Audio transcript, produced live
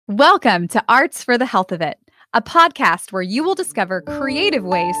Welcome to Arts for the Health of It, a podcast where you will discover creative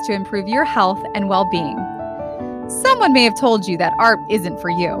ways to improve your health and well-being. Someone may have told you that art isn't for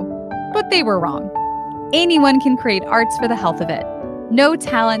you, but they were wrong. Anyone can create arts for the health of it. No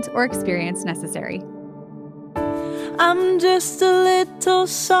talent or experience necessary. I'm just a little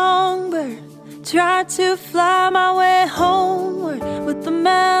songbird, try to fly my way homeward with the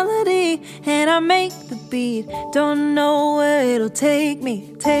melody, and I make the beat. Don't know where it'll take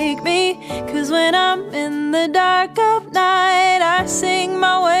me, cause when I'm in the dark of night, I sing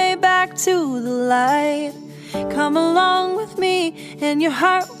my way back to the light. Come along with me and your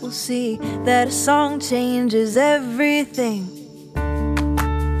heart will see that a song changes everything.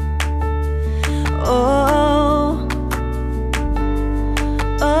 Oh,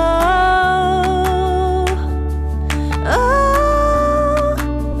 oh, oh.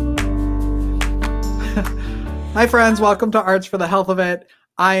 Hi friends, welcome to Arts for the Health of It.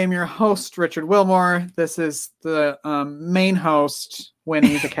 I am your host, Richard Wilmore. This is the main host,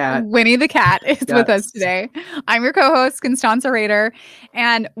 Winnie the cat. Winnie the cat is with us today. I'm your co-host, Constanza Rader.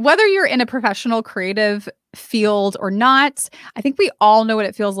 And whether you're in a professional creative field or not, I think we all know what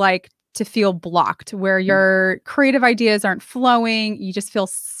it feels like to feel blocked, where your creative ideas aren't flowing. You just feel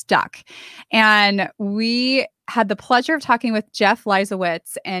stuck. And we had the pleasure of talking with Jeff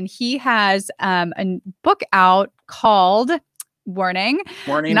Leisawitz, and he has a book out called Warning.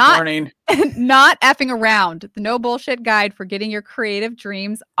 Not effing around. The no bullshit guide for getting your creative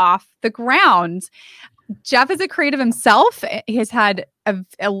dreams off the ground. Jeff is a creative himself. He has had a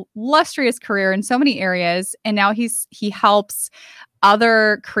illustrious career in so many areas, and now he helps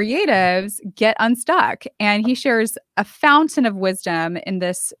other creatives get unstuck. And he shares a fountain of wisdom in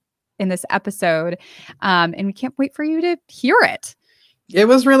this episode. And we can't wait for you to hear it. It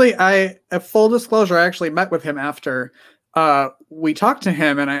was really, a full disclosure, I actually met with him after we talked to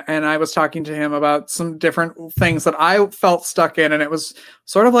him, and I was talking to him about some different things that I felt stuck in, and it was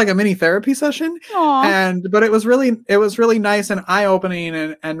sort of like a mini therapy session. But it was really nice and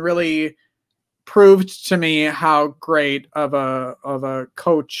eye-opening, and really proved to me how great of a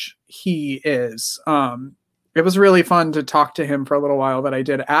coach he is. It was really fun to talk to him for a little while that I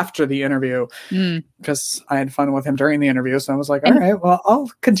did after the interview, because I had fun with him during the interview. So I was like, all right, well, I'll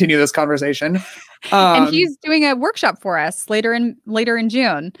continue this conversation. And he's doing a workshop for us later in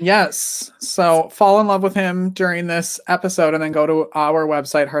June. Yes. So fall in love with him during this episode, and then go to our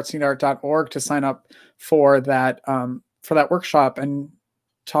website, heartsneedart.org, to sign up for that workshop and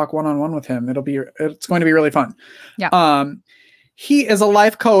talk one-on-one with him. It's going to be really fun. Yeah. He is a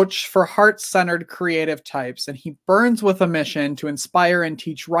life coach for heart-centered creative types, and he burns with a mission to inspire and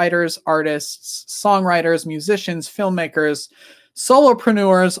teach writers, artists, songwriters, musicians, filmmakers,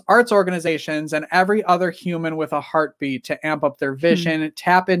 solopreneurs, arts organizations, and every other human with a heartbeat to amp up their vision,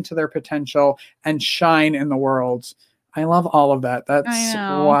 tap into their potential, and shine in the world. I love all of that. That's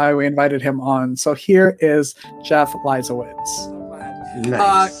why we invited him on. So here is Jeff Leisawitz.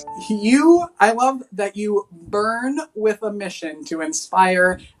 Nice. I love that you burn with a mission to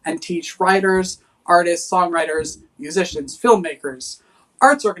inspire and teach writers, artists, songwriters, musicians, filmmakers,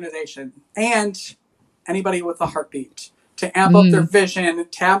 arts organization, and anybody with a heartbeat to amp up their vision,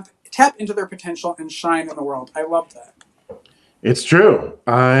 tap into their potential, and shine in the world. I love that. It's true.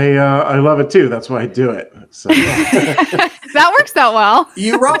 I love it too. That's why I do it. So that works out well.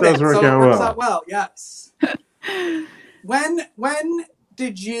 You wrote it, so it works out well. Yes. Where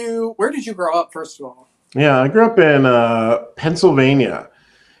did you grow up, first of all? Yeah, I grew up in Pennsylvania,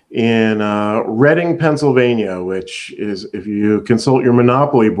 in Reading, Pennsylvania, which is, if you consult your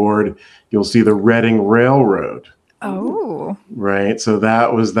Monopoly board, you'll see the Reading Railroad. Oh. Right. So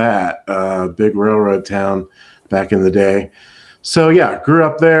that was that big railroad town back in the day. So yeah, grew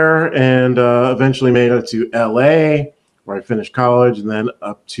up there, and eventually made it to LA, where I finished college, and then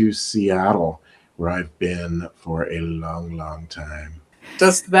up to Seattle, where I've been for a long, long time.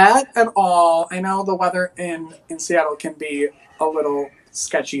 Does that at all, I know the weather in Seattle can be a little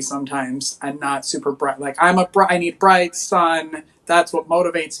sketchy sometimes and not super bright. Like I need bright sun. That's what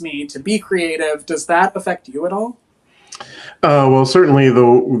motivates me to be creative. Does that affect you at all? Well, certainly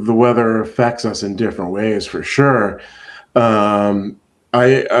the weather affects us in different ways, for sure. I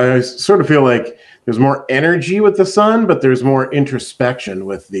sort of feel like there's more energy with the sun, but there's more introspection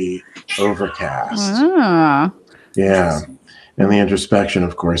with the overcast. Yeah. And the introspection,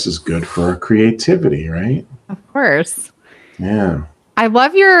 of course, is good for creativity, right? Of course. Yeah. I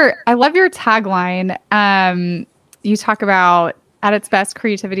love your tagline. You talk about, at its best,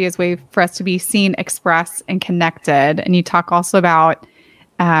 creativity is a way for us to be seen, expressed, and connected. And you talk also about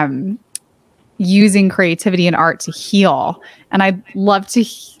using creativity and art to heal. And I'd love to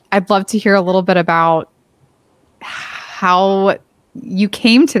I'd love to hear a little bit about how you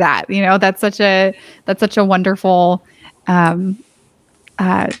came to that. That's such a wonderful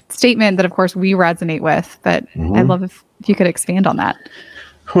statement that, of course, we resonate with. But I'd love if you could expand on that.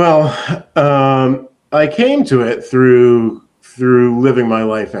 Well, I came to it through living my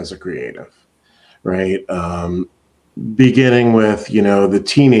life as a creative, right? Beginning with, the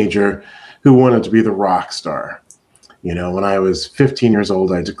teenager who wanted to be the rock star. When I was 15 years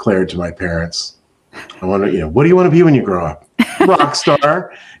old, I declared to my parents, I want to, what do you want to be when you grow up? Rock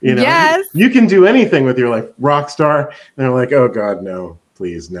star. Yes. You can do anything with your life. Rock star. And they're like, oh God, no,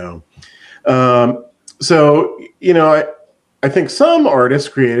 please, no. So, I think some artists,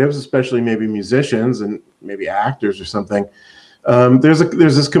 creatives, especially maybe musicians and maybe actors or something, there's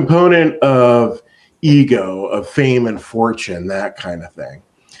this component of ego, of fame and fortune, that kind of thing.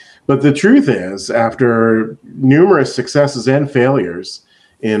 But the truth is, after numerous successes and failures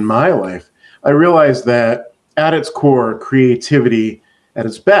in my life, I realized that at its core, creativity at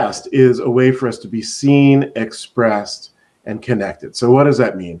its best is a way for us to be seen, expressed, and connected. So what does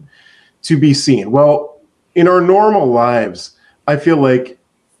that mean? To be seen. Well, in our normal lives, I feel like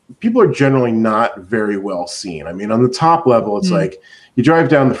people are generally not very well seen. I mean, on the top level, it's like you drive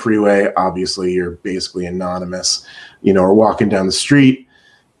down the freeway, obviously you're basically anonymous, or walking down the street,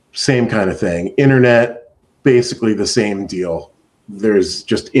 same kind of thing. Internet, basically the same deal. There's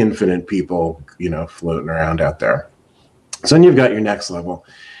just infinite people, floating around out there. So then you've got your next level.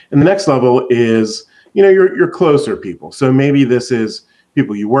 And the next level is, your closer people. So maybe this is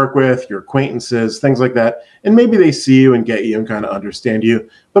people you work with, your acquaintances, things like that. And maybe they see you and get you and kind of understand you,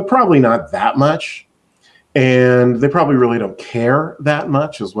 but probably not that much. And they probably really don't care that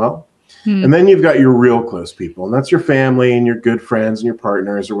much as well. And then you've got your real close people, and that's your family and your good friends and your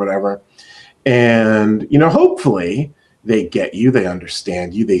partners or whatever. And, hopefully they get you, they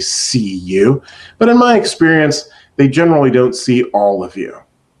understand you, they see you. But in my experience, they generally don't see all of you,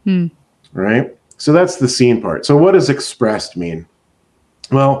 right? So that's the seen part. So what does expressed mean?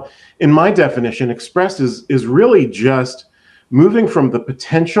 Well, in my definition, expressed is really just moving from the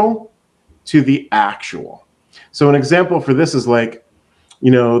potential to the actual. So an example for this is like,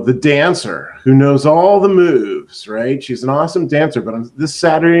 the dancer who knows all the moves, right? She's an awesome dancer, but on this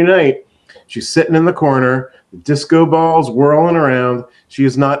Saturday night, she's sitting in the corner, the disco balls whirling around. She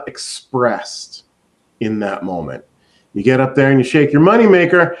is not expressed in that moment. You get up there and you shake your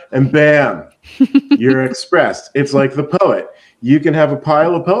moneymaker, and bam, you're expressed. It's like the poet. You can have a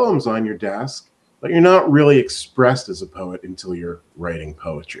pile of poems on your desk, but you're not really expressed as a poet until you're writing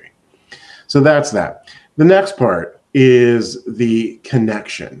poetry. So that's that. The next part is the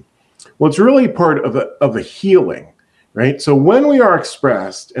connection. Well, it's really part of a healing, right? So when we are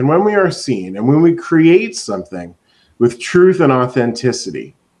expressed and when we are seen and when we create something with truth and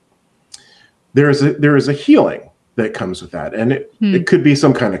authenticity, there is a healing that comes with that. And it could be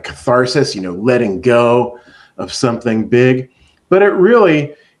some kind of catharsis, letting go of something big, but it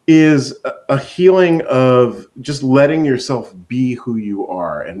really is a healing of just letting yourself be who you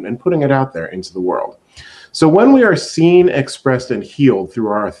are and putting it out there into the world. So when we are seen, expressed, and healed through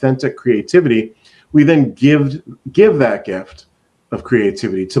our authentic creativity, we then give that gift of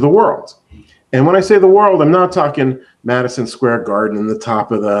creativity to the world. And when I say the world, I'm not talking Madison Square Garden in the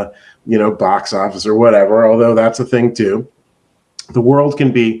top of the, box office or whatever, although that's a thing too. The world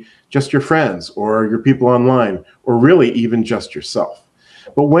can be just your friends or your people online, or really even just yourself.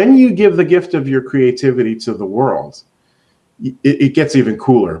 But when you give the gift of your creativity to the world, it gets even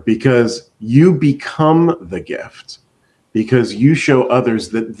cooler because you become the gift, because you show others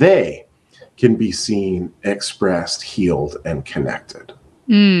that they can be seen, expressed, healed, and connected,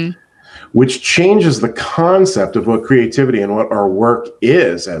 which changes the concept of what creativity and what our work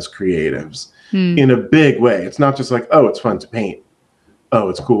is as creatives in a big way. It's not just like, oh, it's fun to paint. Oh,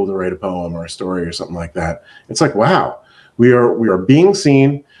 it's cool to write a poem or a story or something like that. It's like, wow, we are being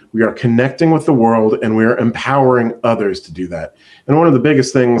seen, we are connecting with the world, and we are empowering others to do that. And one of the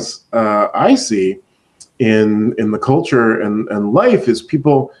biggest things I see in the culture and life is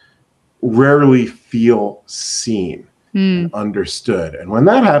people rarely feel seen and understood. And when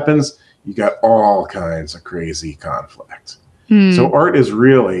that happens, you got all kinds of crazy conflict. So art is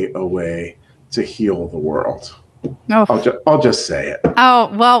really a way to heal the world. I'll just say it.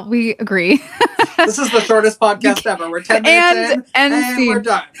 Oh, well, we agree. This is the shortest podcast ever. We're 10 minutes and we're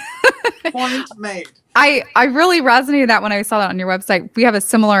done. Point made. I really resonated that when I saw that on your website. We have a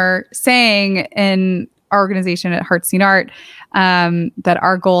similar saying in our organization at Hearts Seen Art, that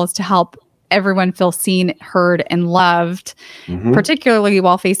our goal is to help everyone feel seen, heard, and loved, particularly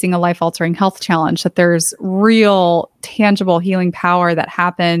while facing a life-altering health challenge, that there's real, tangible healing power that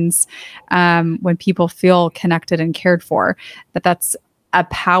happens when people feel connected and cared for, that's a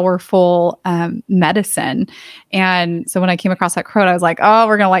powerful medicine. And so when I came across that quote, I was like, oh,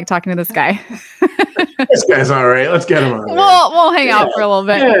 we're going to like talking to this guy. This guy's all right. Let's get him on. We'll hang out for a little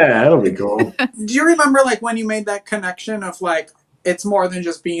bit. Yeah, that'll be cool. Do you remember like when you made that connection of like, it's more than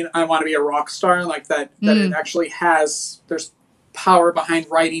just being, I want to be a rock star, like that it actually there's power behind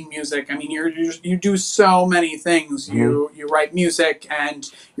writing music. I mean, you do so many things. You write music and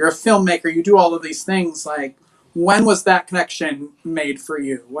you're a filmmaker. You do all of these things. Like, when was that connection made for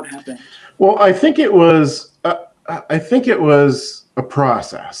you? What happened? Well, I think it was a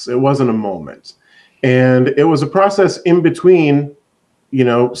process. It wasn't a moment. And it was a process in between,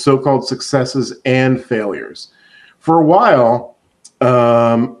 so-called successes and failures. For a while,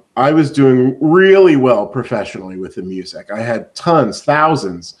 I was doing really well professionally with the music. I had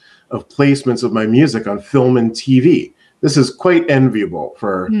thousands of placements of my music on film and TV. This is quite enviable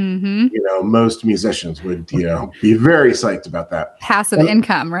for, most musicians would, be very psyched about that. Passive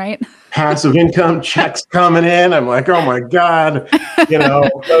income, right? Passive income, checks coming in. I'm like, oh my God,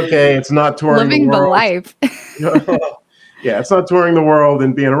 okay, it's not touring living the world. Life. Yeah, it's not touring the world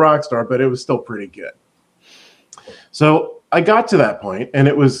and being a rock star, but it was still pretty good. So I got to that point and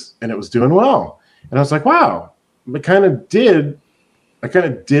it was doing well. And I was like, wow, I kind of did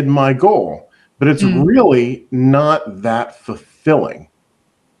my goal. But it's really not that fulfilling.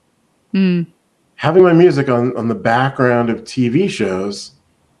 Having my music on the background of TV shows,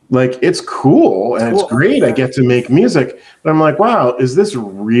 like, it's cool and it's great. I get to make music. But I'm like, wow, is this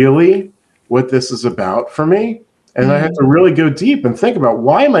really what this is about for me? And I had to really go deep and think about,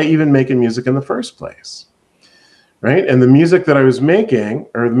 why am I even making music in the first place? Right? And the music that I was making,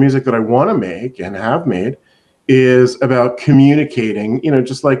 or the music that I want to make and have made, is about communicating,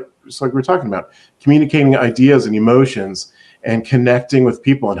 just like we're talking about, communicating ideas and emotions and connecting with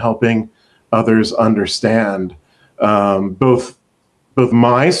people and helping others understand both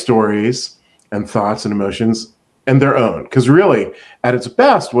my stories and thoughts and emotions and their own. Because really, at its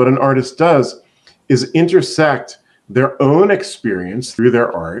best, what an artist does is intersect their own experience through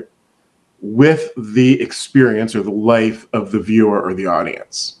their art with the experience or the life of the viewer or the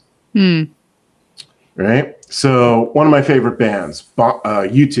audience. Right? So one of my favorite bands,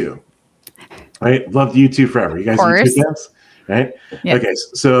 U2. Right? Loved U2 forever. You guys U2 fans? Right? Yep. Okay,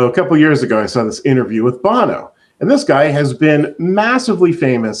 so a couple years ago, I saw this interview with Bono. And this guy has been massively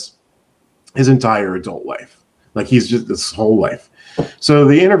famous his entire adult life. Like, he's just this whole life. So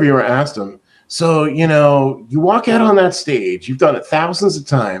the interviewer asked him, so, you walk out on that stage, you've done it thousands of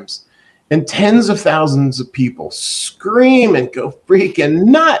times, and tens of thousands of people scream and go freaking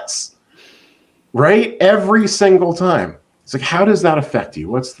nuts. Right? Every single time. It's like, how does that affect you?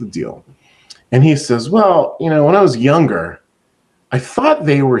 What's the deal? And he says, well, when I was younger, I thought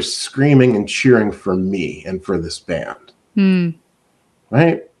they were screaming and cheering for me and for this band.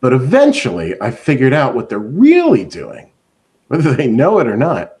 Right? But eventually I figured out what they're really doing, whether they know it or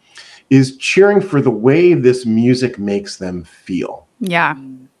not, is cheering for the way this music makes them feel. Yeah.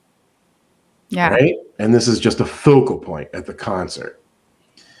 Yeah. Right? And this is just a focal point at the concert.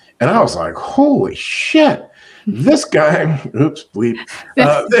 And I was like, holy shit, this guy, oops, bleep.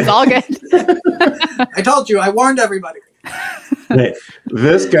 It's all good. I told you, I warned everybody.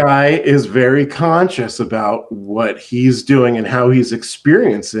 This guy is very conscious about what he's doing and how he's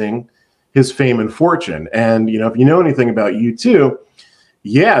experiencing his fame and fortune. And, if you know anything about U2,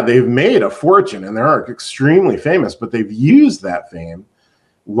 yeah, they've made a fortune and they're extremely famous, but they've used that fame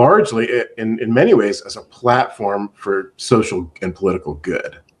largely in many ways as a platform for social and political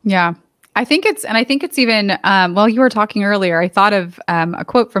good. Yeah. I think it's even, well, you were talking earlier, I thought of a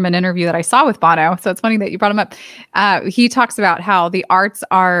quote from an interview that I saw with Bono. So it's funny that you brought him up. He talks about how the arts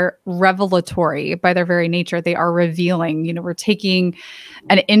are revelatory by their very nature. They are revealing, we're taking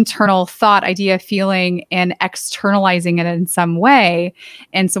an internal thought, idea, feeling, and externalizing it in some way.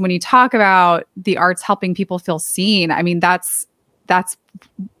 And so when you talk about the arts helping people feel seen, I mean, that's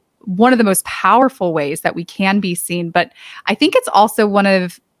one of the most powerful ways that we can be seen. But I think it's also one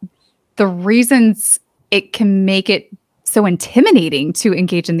of the reasons it can make it so intimidating to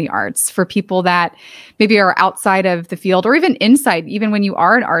engage in the arts for people that maybe are outside of the field or even inside. Even when you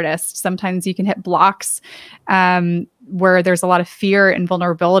are an artist, sometimes you can hit blocks where there's a lot of fear and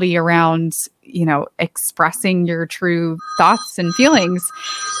vulnerability around, expressing your true thoughts and feelings.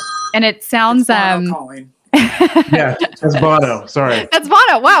 And it sounds Yeah, that's Bono. Sorry. That's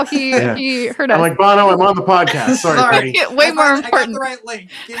Bono. Wow, he heard us. I'm like, Bono, I'm on the podcast. Sorry. Way more important. I got the right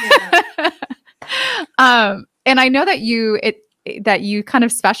link. Give me that. And I know that you kind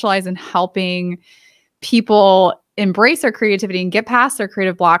of specialize in helping people embrace their creativity and get past their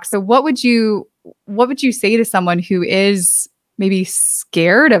creative blocks. So what would you say to someone who is maybe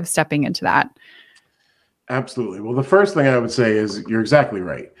scared of stepping into that? Absolutely. Well, the first thing I would say is you're exactly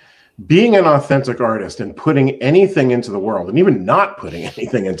right. Being an authentic artist and putting anything into the world, and even not putting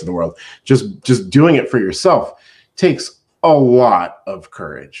anything into the world, just doing it for yourself takes a lot of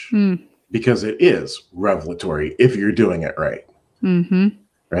courage because it is revelatory if you're doing it right. Mm-hmm.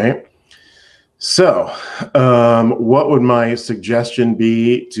 Right? So, what would my suggestion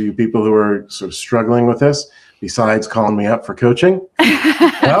be to people who are sort of struggling with this, besides calling me up for coaching?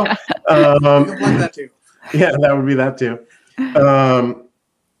 Well, that too. Yeah, that would be that too.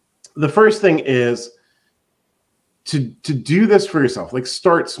 The first thing is to do this for yourself. Like,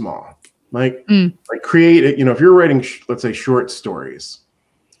 start small. Like create it. If you're writing, let's say, short stories,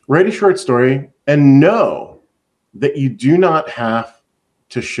 write a short story and know that you do not have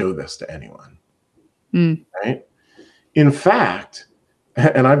to show this to anyone. Right? In fact,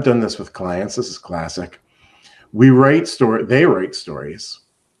 and I've done this with clients, this is classic. They write stories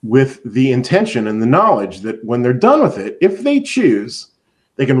with the intention and the knowledge that when they're done with it, if they choose,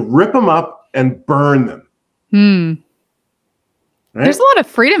 they can rip them up and burn them. Right? There's a lot of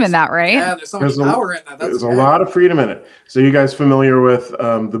freedom in that, right? Yeah, there's so much power in that. There's a lot of freedom in it. So you guys familiar with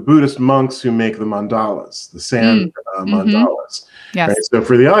the Buddhist monks who make the mandalas, the sand mandalas? Yes. Right? So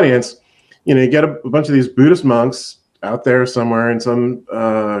for the audience, you get a bunch of these Buddhist monks out there somewhere in some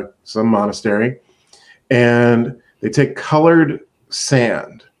monastery, and they take colored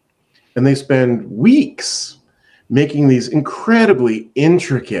sand and they spend weeks making these incredibly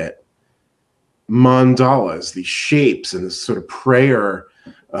intricate mandalas, these shapes and this sort of prayer,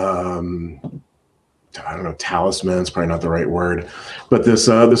 talisman is probably not the right word, but this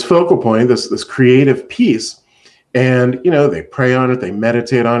focal point, this creative piece. And, they pray on it, they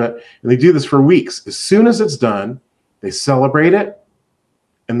meditate on it, and they do this for weeks. As soon as it's done, they celebrate it,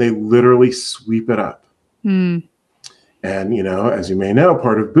 and they literally sweep it up. And, as you may know,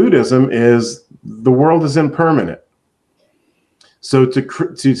 part of Buddhism is the world is impermanent. So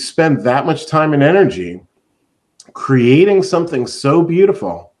to spend that much time and energy creating something so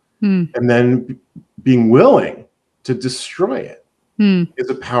beautiful and then being willing to destroy it is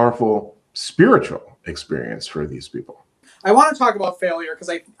a powerful spiritual experience for these people. I want to talk about failure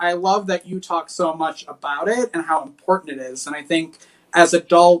because I love that you talk so much about it and how important it is. And I think as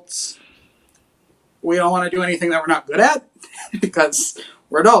adults, we don't want to do anything that we're not good at because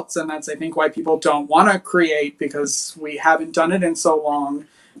we're adults. And that's, I think, why people don't want to create, because we haven't done it in so long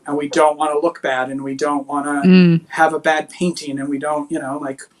and we don't want to look bad and we don't want to have a bad painting and we don't,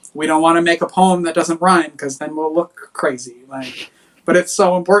 we don't want to make a poem that doesn't rhyme because then we'll look crazy. But it's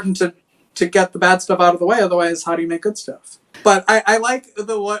so important to get the bad stuff out of the way. Otherwise, how do you make good stuff? But I like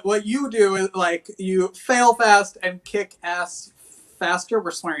what you do is you fail fast and kick ass faster. We're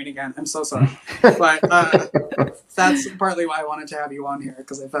swearing again. I'm so sorry. But that's partly why I wanted to have you on here,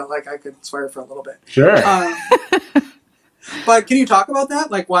 because I felt like I could swear for a little bit. Sure. But can you talk about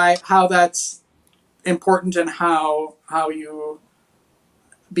that? How that's important and how you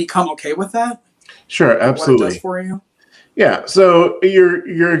become okay with that? Sure, absolutely. What it does for you? Yeah, so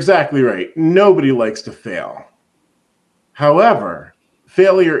you're exactly right. Nobody likes to fail. However,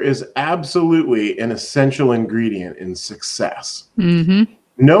 failure is absolutely an essential ingredient in success.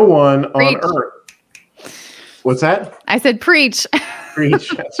 No one on earth. What's that? I said preach. Preach,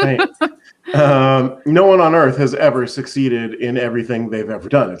 that's right. No one on earth has ever succeeded in everything they've ever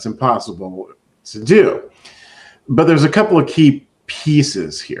done. It's impossible to do. But there's a couple of key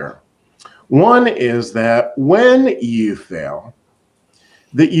pieces here. One is that when you fail,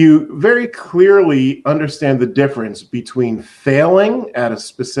 that you very clearly understand the difference between failing at a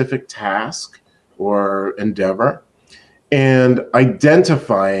specific task or endeavor and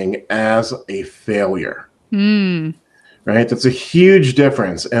identifying as a failure. Right? That's a huge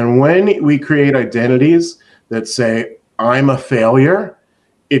difference. And when we create identities that say, I'm a failure,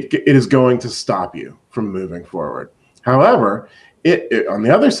 it is going to stop you from moving forward. However, it on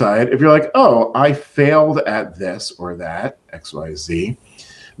the other side, if you're like, oh, I failed at this or that, X, Y, Z,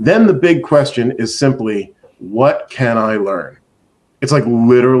 then the big question is simply, what can I learn? It's like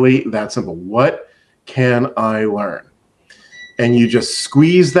literally that simple. What can I learn? And you just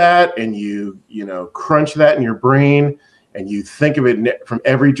squeeze that and you crunch that in your brain and you think of it from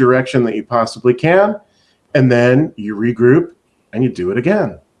every direction that you possibly can. And then you regroup and you do it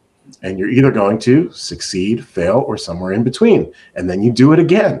again. And you're either going to succeed, fail, or somewhere in between. And then you do it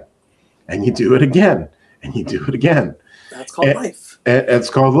again. And you do it again. And you do it again. That's called life. It's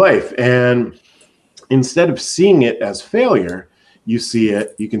called life. And instead of seeing it as failure, you see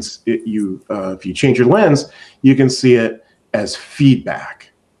it, if you change your lens, you can see it as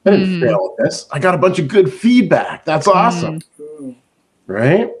feedback. I didn't fail at this. I got a bunch of good feedback. That's awesome.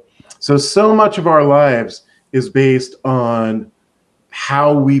 Right? So much of our lives is based on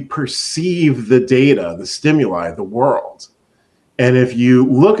how we perceive the data, the stimuli, the world. And if you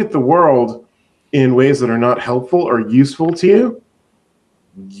look at the world in ways that are not helpful or useful to you,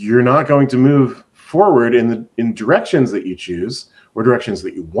 you're not going to move forward in directions that you choose or directions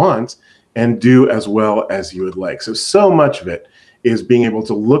that you want and do as well as you would like. So much of it is being able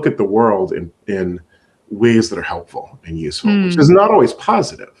to look at the world in ways that are helpful and useful, which is not always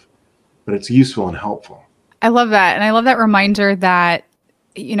positive, but it's useful and helpful. I love that. And I love that reminder that,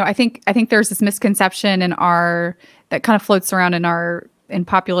 I think there's this misconception that kind of floats around in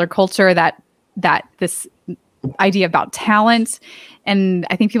popular culture that this idea about talent. And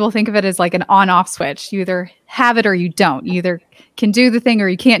I think people think of it as like an on-off switch. You either have it or you don't. You either can do the thing or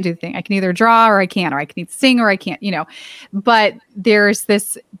you can't do the thing. I can either draw or I can't, or I can sing or I can't, but there's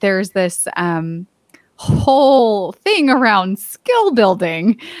this whole thing around skill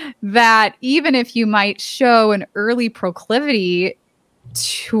building that even if you might show an early proclivity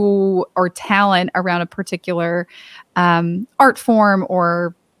to or talent around a particular art form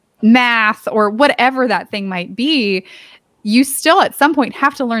or math or whatever that thing might be, you still at some point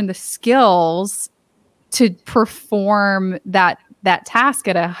have to learn the skills to perform that task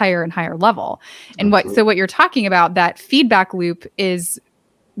at a higher and higher level. And what you're talking about, that feedback loop, is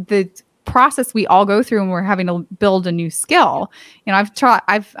the process we all go through when we're having to build a new skill.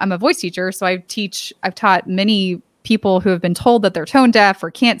 I'm a voice teacher, so I've taught many people who have been told that they're tone deaf or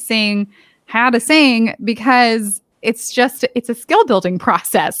can't sing how to sing, because it's a skill building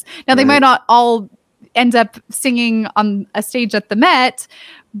process. Now they might not all end up singing on a stage at the Met,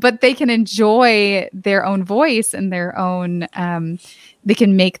 but they can enjoy their own voice and their own, they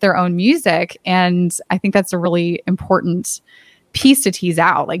can make their own music. And I think that's a really important piece to tease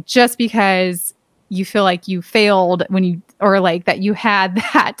out. Like, just because you feel like you failed that you had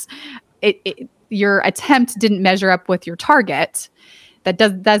that, your attempt didn't measure up with your target, that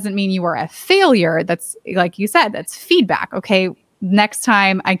doesn't mean you are a failure. That's, like you said, that's feedback. Okay, next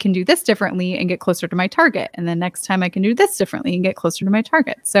time I can do this differently and get closer to my target. And then next time I can do this differently and get closer to my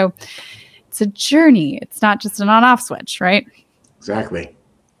target. So it's a journey. It's not just an on-off switch, right? Exactly.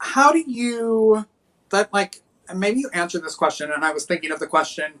 How do you, maybe you answered this question and I was thinking of the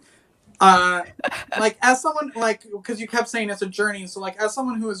question, as someone, because you kept saying it's a journey. So as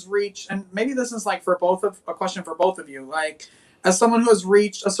someone who has reached, and maybe this is a question for both of you, as someone who has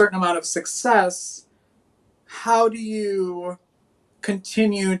reached a certain amount of success, how do you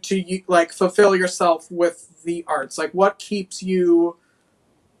continue to fulfill yourself with the arts? What keeps you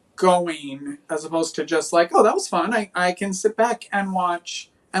going as opposed to just oh, that was fun. I can sit back and watch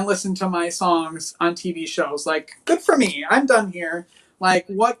and listen to my songs on TV shows. Good for me. I'm done here.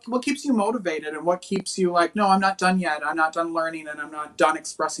 What keeps you motivated, and what keeps you no, I'm not done yet. I'm not done learning, and I'm not done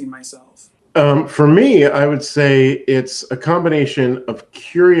expressing myself. For me, I would say it's a combination of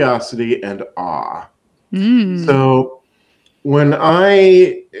curiosity and awe. So when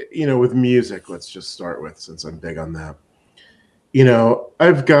with music, let's just start with, since I'm big on that,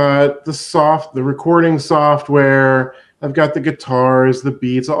 I've got the recording software, I've got the guitars, the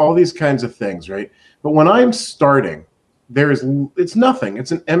beats, all these kinds of things, right? But when I'm starting, it's nothing.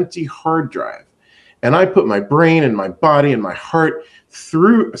 It's an empty hard drive. And I put my brain and my body and my heart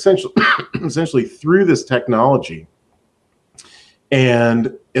through essentially through this technology.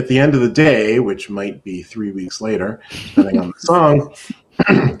 And at the end of the day, which might be 3 weeks later, depending on the song,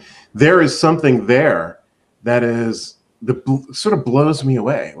 there is something there that sort of blows me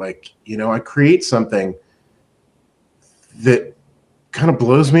away. I create something that kind of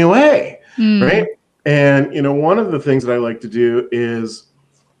blows me away, right? And, one of the things that I like to do is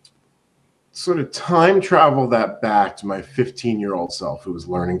sort of time travel that back to my 15-year-old self who was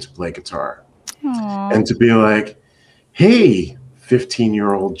learning to play guitar. Aww. And to be like, hey,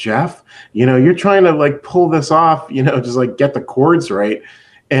 15-year-old Jeff, you're trying to pull this off, just get the chords right,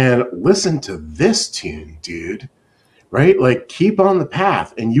 and listen to this tune, dude, right? Keep on the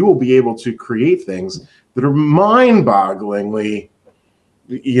path, and you will be able to create things that are mind-bogglingly,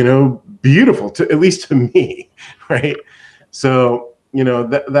 beautiful, at least to me, right? So,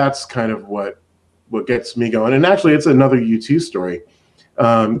 that's kind of what gets me going. And actually, it's another U2 story.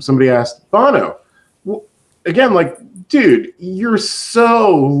 Somebody asked, Bono, again, like, dude, you're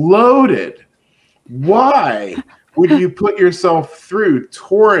so loaded. Why would you put yourself through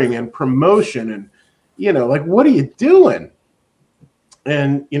touring and promotion and, like, what are you doing?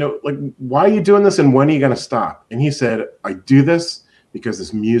 And, like, why are you doing this and when are you going to stop? And he said, I do this because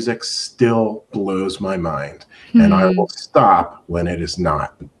this music still blows my mind and I will stop when it is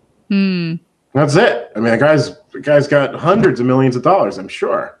not. That's it. I mean, the guy's got hundreds of millions of dollars, I'm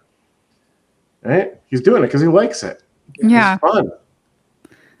sure. Right? He's doing it because he likes it. Yeah. It's fun.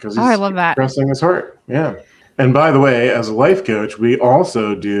 Because I love that. Expressing his heart. Yeah. And by the way, as a life coach, we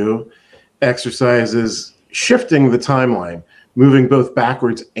also do exercises shifting the timeline, moving both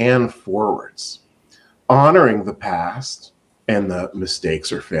backwards and forwards, honoring the past and the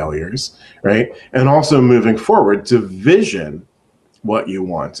mistakes or failures, right? And also moving forward to vision what you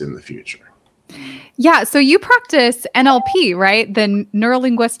want in the future. Yeah. So you practice NLP, right? The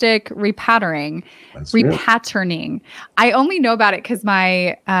neuro-linguistic repatterning. I only know about it because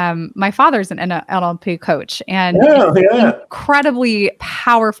my father's an NLP coach, and it's incredibly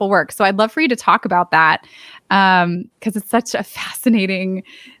powerful work. So I'd love for you to talk about that because it's such a fascinating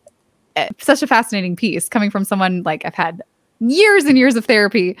piece coming from someone like I've had years and years of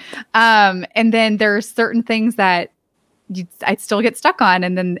therapy, and then there's certain things that I'd still get stuck on,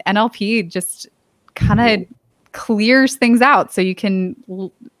 and then NLP just kind of clears things out so you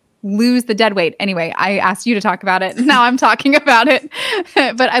can lose the dead weight. Anyway, I asked you to talk about it. Now I'm talking about it,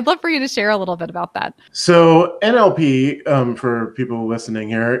 but I'd love for you to share a little bit about that. So NLP, for people listening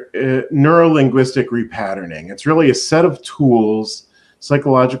here, neuro-linguistic repatterning. It's really a set of tools,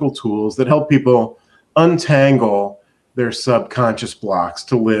 psychological tools that help people untangle their subconscious blocks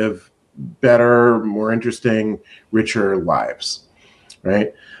to live better, more interesting, richer lives,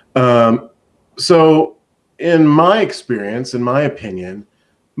 right? So in my experience, in my opinion,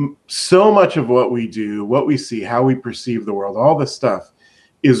 so much of what we do, what we see, how we perceive the world, all this stuff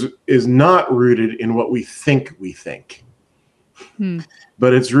is not rooted in what we think,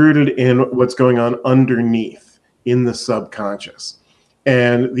 but it's rooted in what's going on underneath in the subconscious.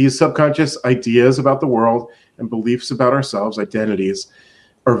 And these subconscious ideas about the world and beliefs about ourselves, identities,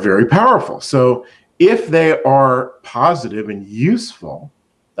 are very powerful. So if they are positive and useful,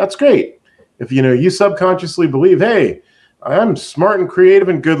 that's great. If you subconsciously believe, hey, I'm smart and creative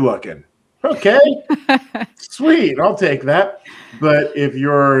and good looking. Okay, sweet, I'll take that. But if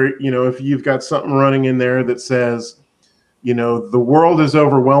if you've got something running in there that says, the world is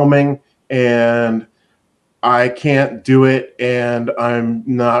overwhelming and I can't do it and I'm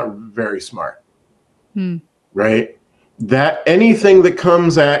not very smart, right? That anything that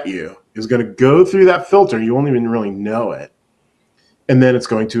comes at you is going to go through that filter. You won't even really know it. And then it's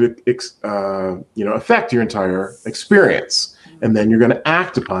going to, affect your entire experience. And then you're going to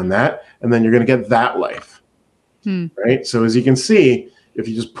act upon that. And then you're going to get that life. Right? So as you can see, if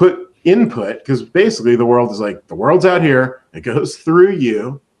you just put input, because basically the world is like, the world's out here. It goes through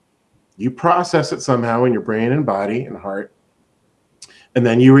you. You process it somehow in your brain and body and heart. And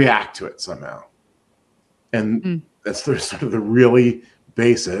then you react to it somehow. And that's sort of the really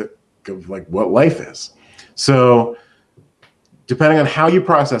basic of like what life is. So depending on how you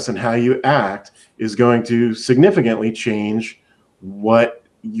process and how you act is going to significantly change what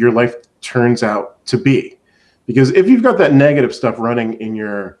your life turns out to be. Because if you've got that negative stuff running in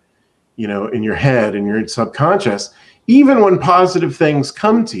your, in your head and your subconscious, even when positive things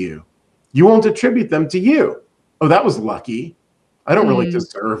come to you, you won't attribute them to you. Oh, that was lucky. I don't really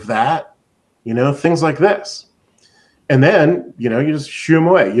deserve that. Things like this. And then, you just shoo them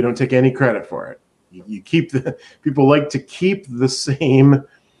away. You don't take any credit for it. You keep people like to keep the same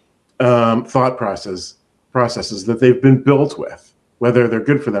thought processes that they've been built with, whether they're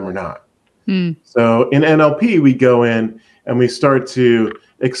good for them or not. So in NLP, we go in and we start to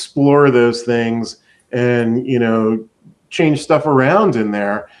explore those things and, change stuff around in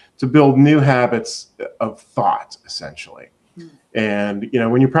there to build new habits of thought, essentially. And,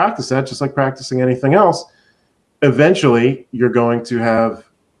 when you practice that, just like practicing anything else, eventually you're going to have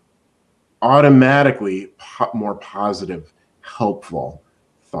automatically more positive, helpful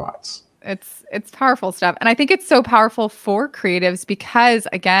thoughts. It's powerful stuff. And I think it's so powerful for creatives because,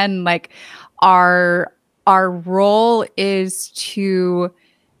 again, like our role is to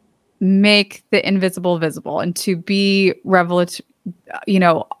make the invisible visible and to be revelatory.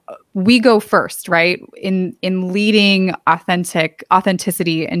 We go first, right? In leading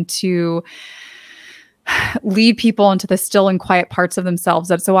authenticity and to lead people into the still and quiet parts of themselves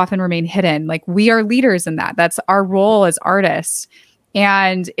that so often remain hidden. Like we are leaders in that. That's our role as artists.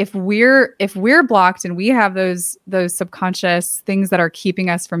 And if we're blocked and we have those subconscious things that are keeping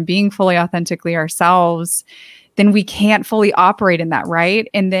us from being fully authentically ourselves, then we can't fully operate in that, right?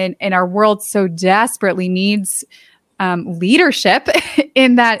 And our world so desperately needs leadership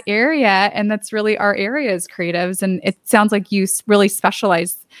in that area. And that's really our area as creatives. And it sounds like you really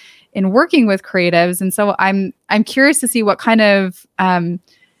specialize in working with creatives. And so I'm curious to see what kind of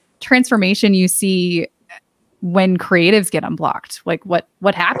transformation you see when creatives get unblocked. Like what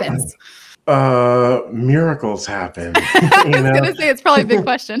happens? Miracles happen. I was going to say, it's probably a big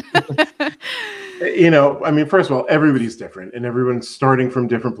question. I mean, first of all, everybody's different and everyone's starting from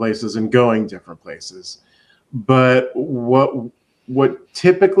different places and going different places. But what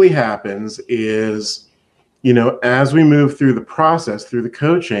typically happens is, as we move through the process, through the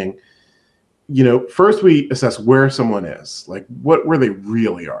coaching, first we assess where someone is, like where they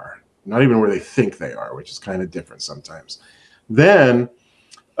really are, not even where they think they are, which is kind of different sometimes. Then,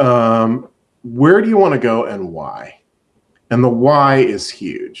 where do you want to go and why? And the why is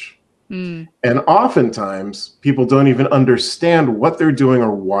huge. And oftentimes people don't even understand what they're doing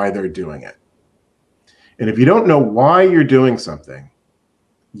or why they're doing it. And if you don't know why you're doing something,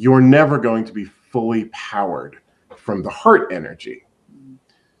 you're never going to be fully powered from the heart energy,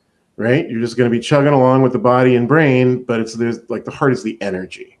 right? You're just going to be chugging along with the body and brain, but there's like the heart is the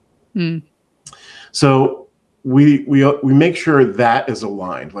energy. So we make sure that is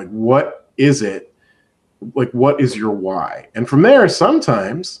aligned. Like, what is it? Like, what is your why? And from there,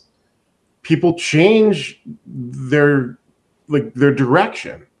 sometimes people change their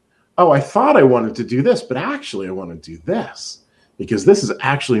direction. Oh, I thought I wanted to do this, but actually I want to do this because this is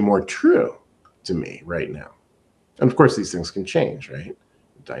actually more true to me right now. And of course, these things can change, right?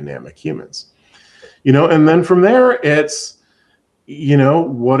 Dynamic humans, and then from there, it's,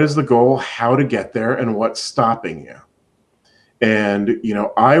 what is the goal, how to get there, and what's stopping you. And,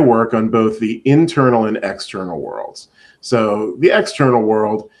 I work on both the internal and external worlds. So the external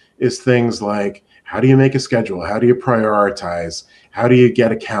world is things like, how do you make a schedule? How do you prioritize? How do you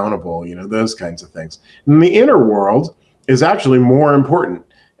get accountable? Those kinds of things. And the inner world is actually more important.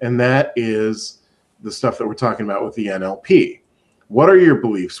 And that is the stuff that we're talking about with the NLP. What are your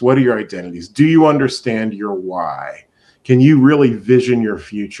beliefs? What are your identities? Do you understand your why? Can you really vision your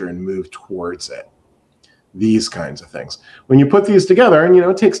future and move towards it? These kinds of things. When you put these together, and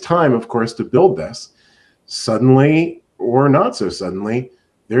it takes time, of course, to build this, suddenly or not so suddenly,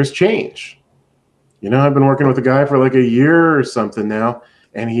 there's change. I've been working with a guy for like a year or something now,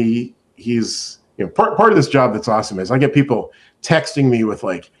 and he's part of this job that's awesome is I get people texting me with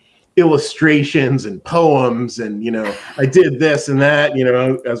like illustrations and poems and I did this and that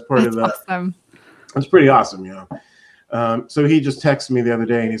as part of that. Awesome. It's pretty awesome. So he just texted me the other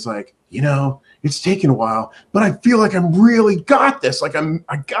day and he's like, it's taken a while, but I feel like I'm really got this. Like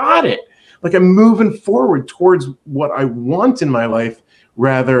I got it. Like I'm moving forward towards what I want in my life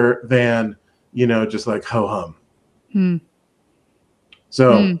rather than just like ho hum.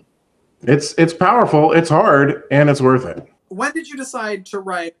 So it's powerful, it's hard, and it's worth it. When did you decide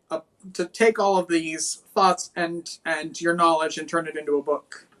to to take all of these thoughts and your knowledge and turn it into a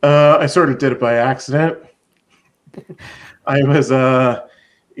book? I sort of did it by accident. I was, at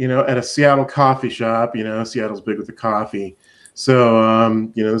a Seattle coffee shop. Seattle's big with the coffee.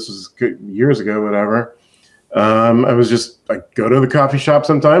 So, this was years ago, whatever. I go to the coffee shop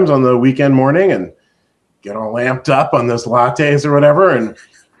sometimes on the weekend morning and get all amped up on those lattes or whatever and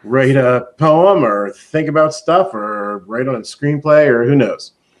write a poem or think about stuff or write on a screenplay or who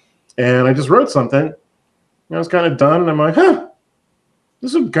knows. And I just wrote something. And I was kind of done. And I'm like,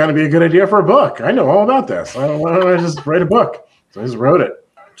 this would kind of be a good idea for a book. I know all about this. Why don't I just write a book? So I just wrote it.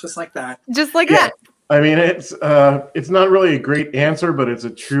 Just like that. Just like that. I mean, it's not really a great answer, but it's a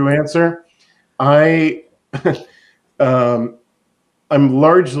true answer. I'm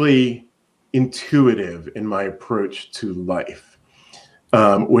largely intuitive in my approach to life,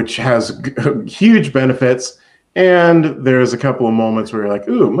 which has huge benefits. And there's a couple of moments where you're like,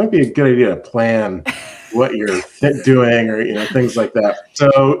 ooh, it might be a good idea to plan what you're doing or, things like that.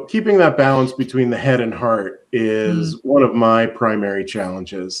 So keeping that balance between the head and heart is one of my primary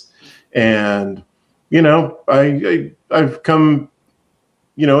challenges. And, I've come,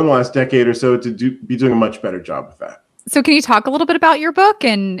 in the last decade or so to be doing a much better job with that. So can you talk a little bit about your book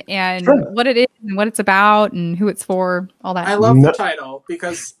and Sure. what it is and what it's about and who it's for, all that? I love the title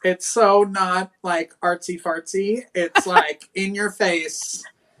because it's so not like artsy fartsy. It's like in your face.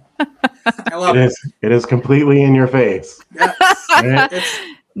 I love it. It is completely in your face. Yes. Right?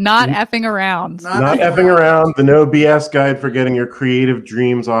 Not effing around. Not effing around. The no BS guide for getting your creative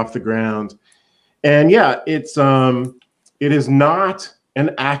dreams off the ground. And yeah, it's it is not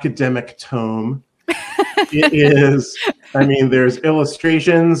an academic tome. It is, I mean, there's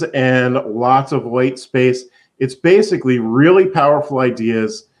illustrations and lots of white space. It's basically really powerful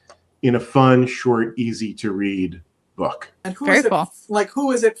ideas in a fun, short, easy to read book. And who is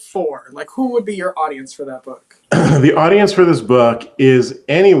it for? Like, who would be your audience for that book? The audience for this book is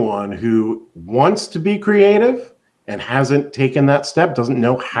anyone who wants to be creative and hasn't taken that step, doesn't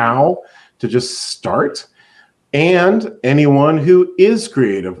know how to just start, and anyone who is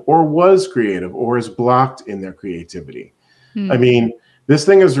creative or was creative or is blocked in their creativity. I mean, this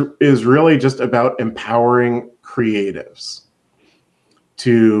thing is really just about empowering creatives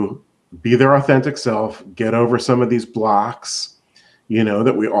to be their authentic self, get over some of these blocks, you know,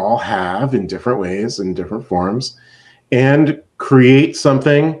 that we all have in different ways and different forms, and create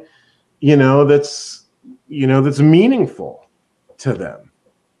something, that's meaningful to them,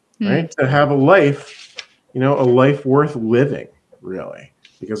 right? To have a life, a life worth living, really.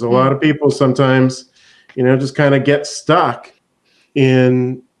 Because a lot of people sometimes, just kind of get stuck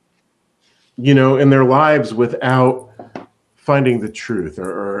in their lives without finding the truth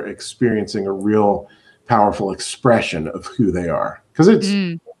or experiencing a real powerful expression of who they are. Because it's,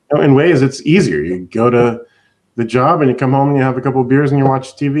 in ways, it's easier. You go to the job and you come home and you have a couple of beers and you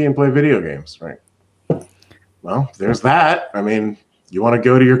watch TV and play video games, right? Well, there's that. I mean, you want to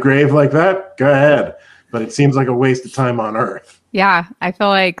go to your grave like that? Go ahead. But it seems like a waste of time on Earth. Yeah. I feel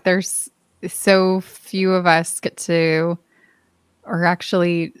like there's so few of us get to, or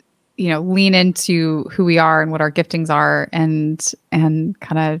actually, lean into who we are and what our giftings are and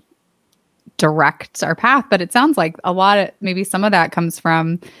kind of direct our path. But it sounds like maybe some of that comes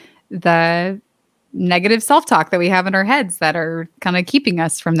from the negative self-talk that we have in our heads that are kind of keeping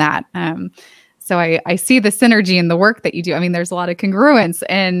us from that. So I see the synergy in the work that you do. I mean, there's a lot of congruence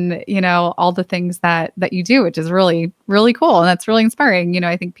in, all the things that you do, which is really, really cool. And that's really inspiring.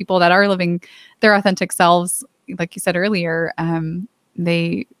 I think people that are living their authentic selves, like you said earlier,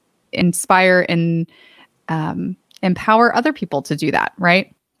 they inspire and empower other people to do that,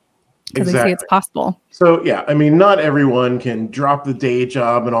 right? Because they see it's possible. So, yeah, I mean, not everyone can drop the day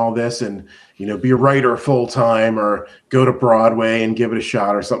job and all this and, be a writer full time or go to Broadway and give it a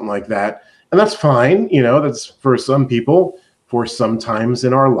shot or something like that. And that's fine. That's for some people, for some times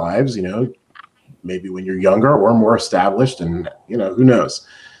in our lives, maybe when you're younger or more established and, who knows.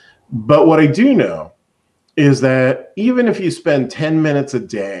 But what I do know is that even if you spend 10 minutes a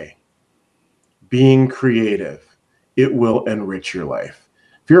day being creative, it will enrich your life.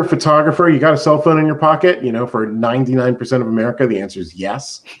 If you're a photographer, you got a cell phone in your pocket, for 99% of America, the answer is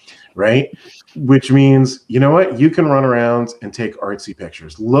yes, right? Which means, you know what? You can run around and take artsy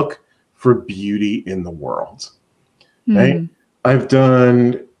pictures. Look for beauty in the world, right? I've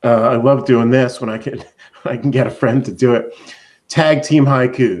done, I love doing this when I can get a friend to do it. Tag team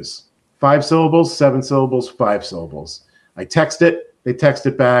haikus, 5 syllables, 7 syllables, 5 syllables. I text it, they text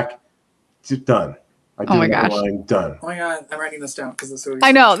it back, it's done. Oh my gosh. Done. Oh my God, I'm writing this down because this is.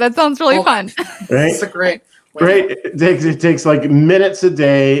 I know, that sounds really fun. Right? It's a great. Right? It takes like minutes a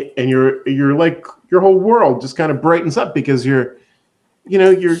day, and you're like, your whole world just kind of brightens up because you're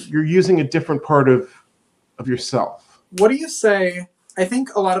using a different part of yourself. What do you say? I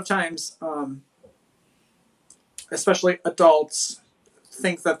think a lot of times, especially adults,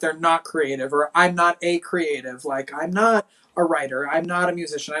 think that they're not creative, or I'm not a creative. Like, I'm not a writer. I'm not a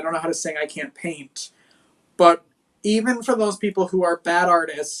musician. I don't know how to sing. I can't paint. But even for those people who are bad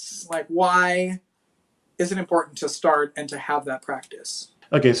artists, like, why is it important to start and to have that practice?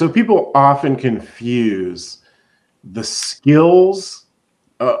 Okay, so people often confuse the skills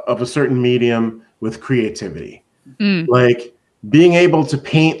of a certain medium with creativity. Like being able to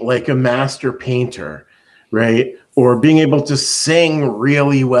paint like a master painter, right? Or being able to sing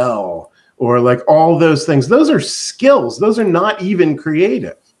really well, or like all those things. Those are skills. Those are not even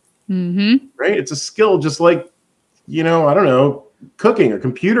creative, right? It's a skill just like, I don't know, cooking or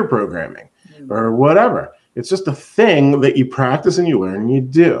computer programming or whatever. It's just a thing that you practice and you learn and you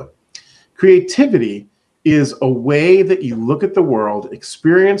do. Creativity is a way that you look at the world,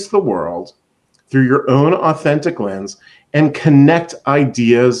 experience the world through your own authentic lens, and connect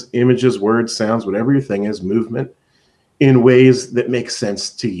ideas, images, words, sounds, whatever your thing is, movement, in ways that make sense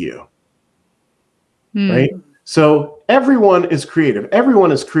to you. Right? So everyone is creative.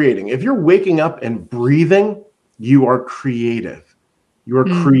 Everyone is creating. If you're waking up and breathing, you are creative. You are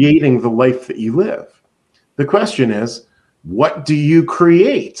creating the life that you live. The question is, what do you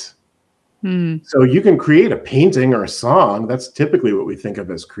create? So you can create a painting or a song. That's typically what we think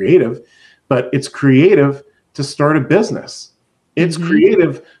of as creative, but it's creative to start a business. It's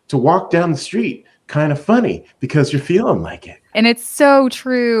creative to walk down the street, kind of funny because you're feeling like it. And it's so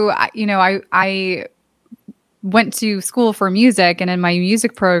true. I went to school for music, and in my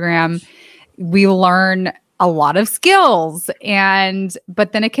music program, we learn a lot of skills,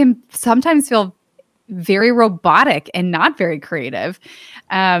 but then it can sometimes feel very robotic and not very creative.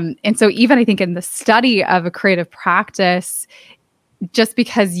 And so even I think in the study of a creative practice, just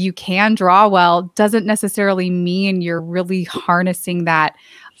because you can draw well doesn't necessarily mean you're really harnessing that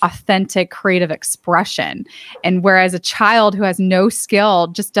authentic creative expression. And whereas a child who has no skill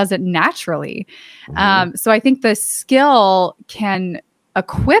just does it naturally. So I think the skill can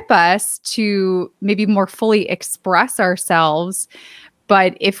equip us to maybe more fully express ourselves.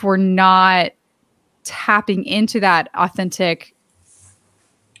 But if we're not tapping into that authentic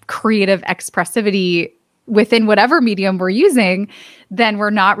creative expressivity within whatever medium we're using, then we're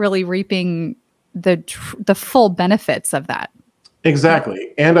not really reaping the full benefits of that.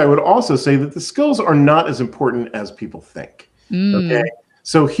 Exactly. And I would also say that the skills are not as important as people think. Okay.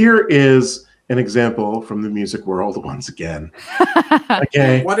 So here is an example from the music world once again.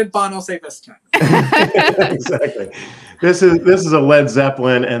 Okay. What did Bono say this time? Exactly. This is a Led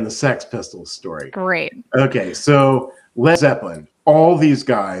Zeppelin and the Sex Pistols story. Great. Okay. So Led Zeppelin, all these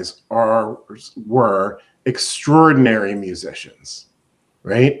guys were extraordinary musicians,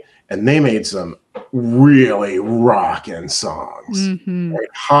 right? And they made some really rockin' songs, right?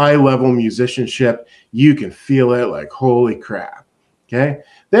 High level musicianship. You can feel it like, holy crap. Okay.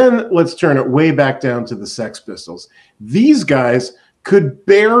 Then let's turn it way back down to the Sex Pistols. These guys could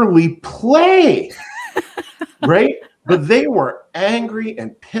barely play, right? But they were angry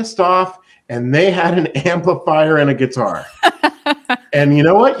and pissed off, and they had an amplifier and a guitar. And you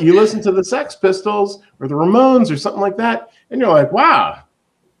know what? You listen to the Sex Pistols or the Ramones or something like that, and you're like, wow,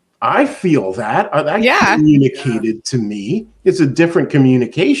 I feel that. That communicated to me. It's a different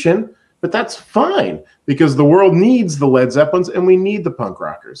communication, but that's fine because the world needs the Led Zeppelins and we need the punk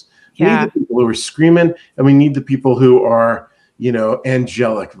rockers. We need the people who are screaming, and we need the people who are,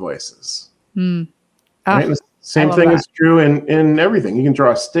 angelic voices. Right? The same thing is true in everything. You can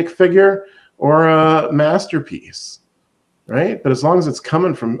draw a stick figure or a masterpiece, right? But as long as it's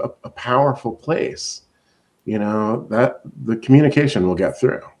coming from a powerful place, that the communication will get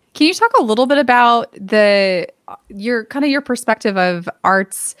through. Can you talk a little bit about your perspective of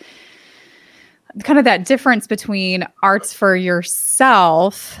arts, kind of that difference between arts for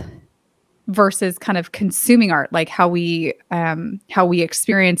yourself versus kind of consuming art, like how we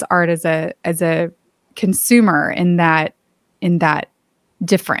experience art as a consumer in that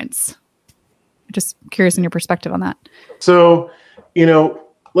difference? I'm just curious in your perspective on that. So,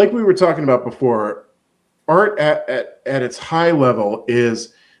 like we were talking about before, art at its high level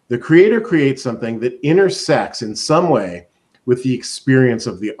is the creator creates something that intersects in some way with the experience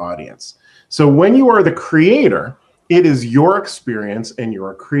of the audience. So when you are the creator, it is your experience and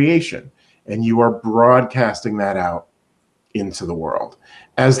your creation, and you are broadcasting that out into the world.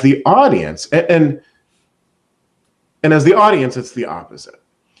 As the audience, and as the audience, it's the opposite,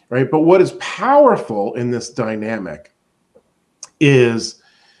 right? But what is powerful in this dynamic is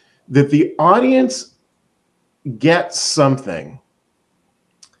that the audience gets something,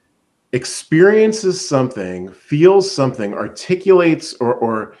 experiences something, feels something, articulates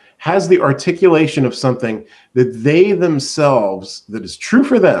or has the articulation of something that they themselves, that is true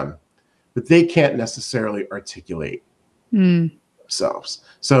for them, but they can't necessarily articulate themselves.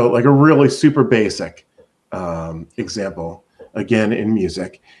 So like a really super basic example, again, in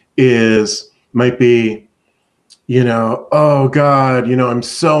music might be, oh God, I'm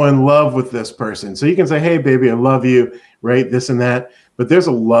so in love with this person. So you can say, hey, baby, I love you, right? This and that. But there's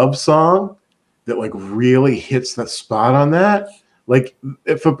a love song that like really hits the spot on that. Like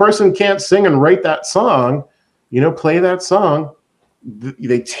if a person can't sing and write that song, play that song,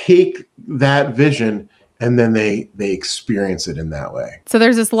 they take that vision and then they experience it in that way. So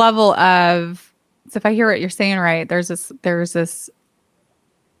there's this level of, so if I hear what you're saying right, there's this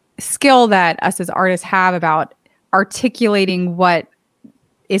skill that us as artists have about articulating what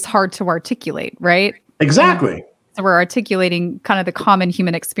is hard to articulate, right? Exactly. So we're articulating kind of the common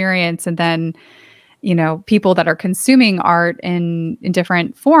human experience, and then, people that are consuming art in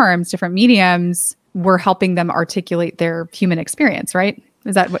different forms, different mediums, we're helping them articulate their human experience, right?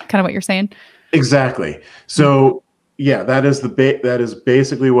 Is that kind of what you're saying? Exactly. So yeah, that is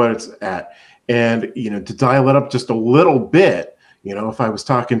basically what it's at. And, to dial it up just a little bit, if I was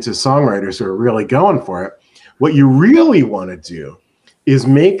talking to songwriters who are really going for it, what you really want to do is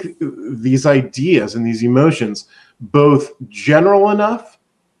make these ideas and these emotions both general enough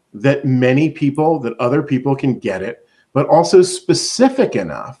that other people can get it, but also specific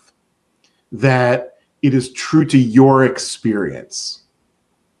enough that it is true to your experience.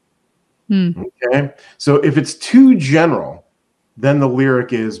 Okay? So if it's too general, then the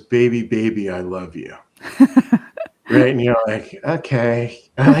lyric is, baby, baby, I love you. Right? And you're like, okay,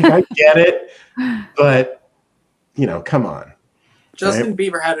 I get it, but, come on. Justin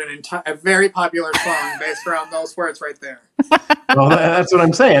Bieber had a very popular song based around those words right there. Well, that's what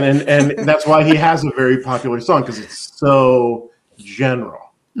I'm saying. And that's why he has a very popular song, because it's so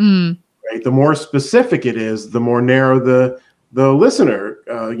general. Right? The more specific it is, the more narrow the listener,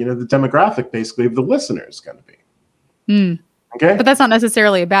 the demographic basically of the listener is going to be. Okay. But that's not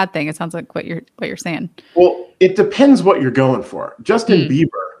necessarily a bad thing. It sounds like what you're saying. Well, it depends what you're going for. Justin Bieber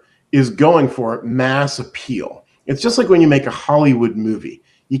is going for mass appeal. It's just like when you make a Hollywood movie.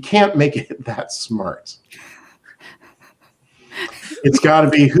 You can't make it that smart. It's got to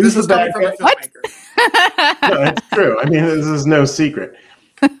be who's the bad guy. What? No, it's true. I mean, this is no secret.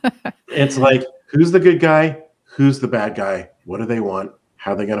 It's like, who's the good guy? Who's the bad guy? What do they want?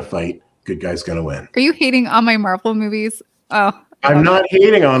 How are they going to fight? Good guy's going to win. Are you hating on my Marvel movies? Oh, I'm not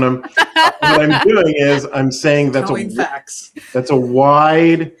hating on them. What I'm doing is I'm saying that's a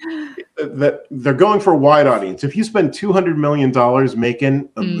wide, that they're going for a wide audience. If you spend $200 million making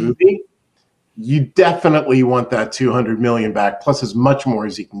a movie, you definitely want that $200 million back, plus as much more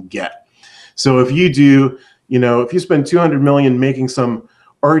as you can get. So if you do, if you spend $200 million making some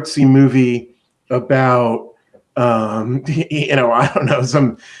artsy movie about, I don't know,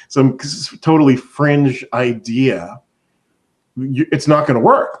 some totally fringe idea, it's not going to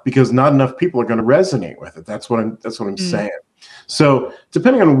work because not enough people are going to resonate with it. That's what I'm saying. So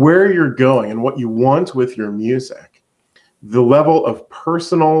depending on where you're going and what you want with your music, the level of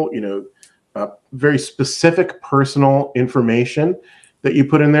personal, very specific personal information that you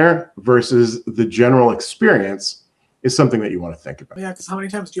put in there versus the general experience is something that you want to think about. Yeah, because how many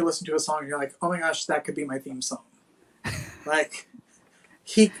times do you listen to a song and you're like, oh my gosh, that could be my theme song? Like,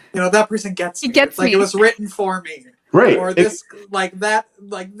 that person gets me. He gets me. Like, it was written for me. Right. Or this,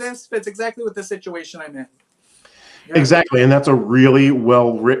 this fits exactly with the situation I'm in. Yeah. Exactly. And that's a really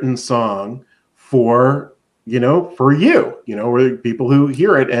well-written song for you, where people who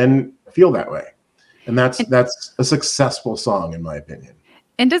hear it and feel that way. And that's a successful song, in my opinion.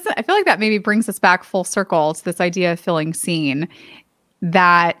 And I feel like that maybe brings us back full circle to this idea of feeling seen,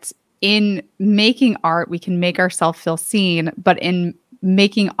 that in making art, we can make ourselves feel seen, but in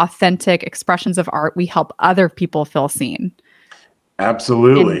making authentic expressions of art, we help other people feel seen.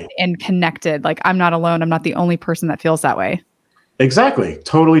 Absolutely. And connected. Like, I'm not alone. I'm not the only person that feels that way. Exactly.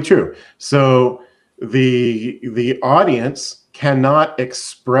 Totally true. So the audience cannot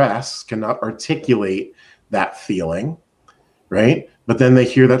articulate that feeling, right? But then they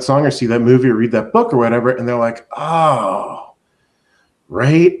hear that song or see that movie or read that book or whatever, and they're like, oh,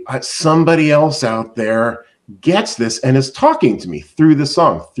 right? Somebody else out there gets this and is talking to me through this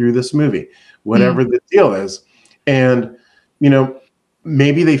song, through this movie, whatever the deal is. And,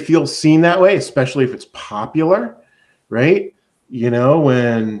 maybe they feel seen that way, especially if it's popular, right?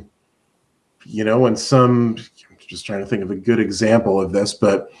 When I'm just trying to think of a good example of this,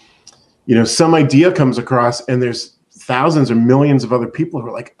 but, some idea comes across and there's thousands or millions of other people who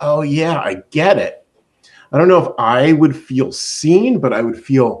are like, oh yeah, I get it. I don't know if I would feel seen, but I would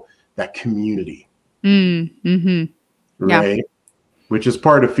feel that community. Right? Yeah. Which is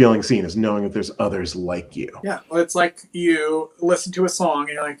part of feeling seen, is knowing that there's others like you. Yeah. Well, it's like you listen to a song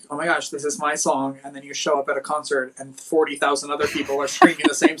and you're like, oh my gosh, this is my song. And then you show up at a concert and 40,000 other people are screaming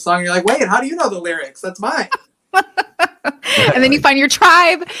the same song. And you're like, wait, how do you know the lyrics? That's mine. And then you find your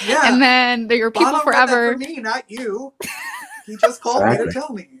tribe. Yeah. And then they're your people forever. For me, not you. He just called me to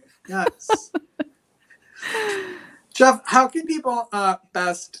tell me. Yes. Jeff, how can people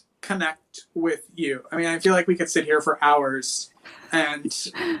best connect with you? I mean, I feel like we could sit here for hours and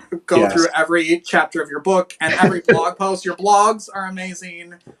go through every chapter of your book and every blog post. Your blogs are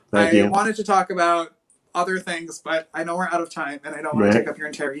amazing. Thank you. Wanted to talk about other things, but I know we're out of time and I don't want to take up your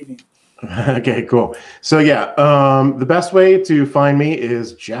entire evening. Okay, cool. So the best way to find me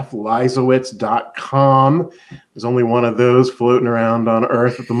is jeffleisawitz.com. There's only one of those floating around on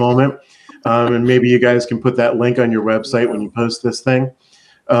Earth at the moment. And maybe you guys can put that link on your website when you post this thing.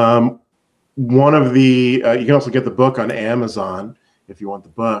 One of the, you can also get the book on Amazon if you want the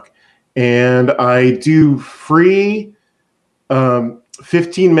book. And I do free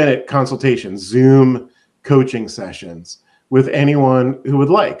 15-minute consultations, Zoom coaching sessions with anyone who would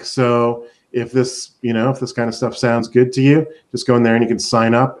like. So if this kind of stuff sounds good to you, just go in there and you can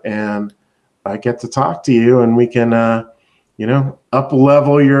sign up and I get to talk to you and we can,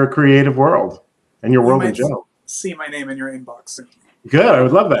 up-level your creative world and your world in general. See my name in your inbox soon. Good. I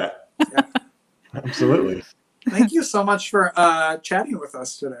would love that. Yeah. Absolutely. Thank you so much for chatting with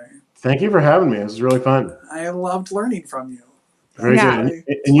us today. Thank you for having me. It was really fun. I loved learning from you. Very good.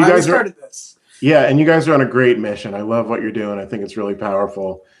 And you guys started this. Yeah, and you guys are on a great mission. I love what you're doing. I think it's really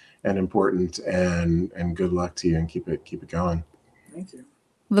powerful and important, and good luck to you, and keep it going. Thank you.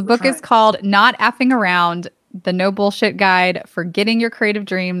 The book is called Not Effing Around, the No Bullshit Guide for Getting Your Creative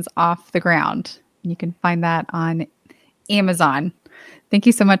Dreams Off the Ground. You can find that on Amazon. Thank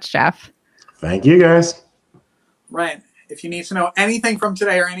you so much, Jeff. Thank you, guys. Right. If you need to know anything from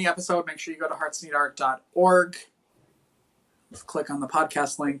today or any episode, make sure you go to heartsneedart.org. Click on the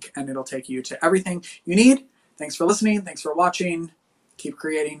podcast link, and it'll take you to everything you need. Thanks for listening. Thanks for watching. Keep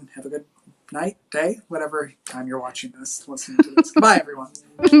creating. Have a good night, day, whatever time you're watching this, listening to this. Goodbye, everyone.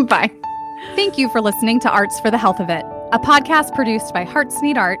 Bye. Thank you for listening to Arts for the Health of It, a podcast produced by Hearts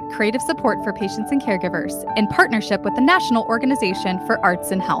Need Art, creative support for patients and caregivers, in partnership with the National Organization for Arts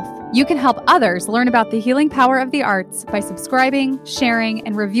and Health. You can help others learn about the healing power of the arts by subscribing, sharing,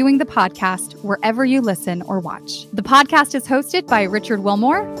 and reviewing the podcast wherever you listen or watch. The podcast is hosted by Richard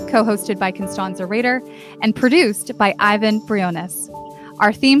Wilmore, co-hosted by Constanza Rader, and produced by Ivan Briones.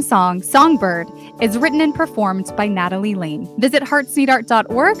 Our theme song, Songbird, is written and performed by Natalie Lane. Visit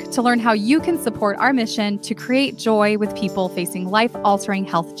heartsneedart.org to learn how you can support our mission to create joy with people facing life-altering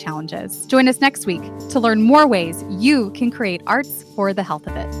health challenges. Join us next week to learn more ways you can create arts for the health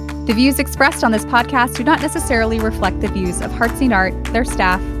of it. The views expressed on this podcast do not necessarily reflect the views of Hearts Need Art, their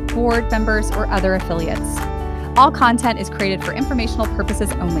staff, board members, or other affiliates. All content is created for informational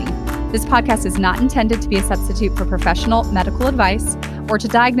purposes only. This podcast is not intended to be a substitute for professional medical advice or to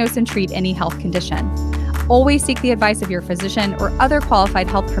diagnose and treat any health condition. Always seek the advice of your physician or other qualified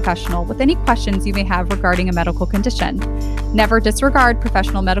health professional with any questions you may have regarding a medical condition. Never disregard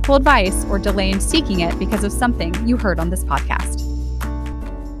professional medical advice or delay in seeking it because of something you heard on this podcast.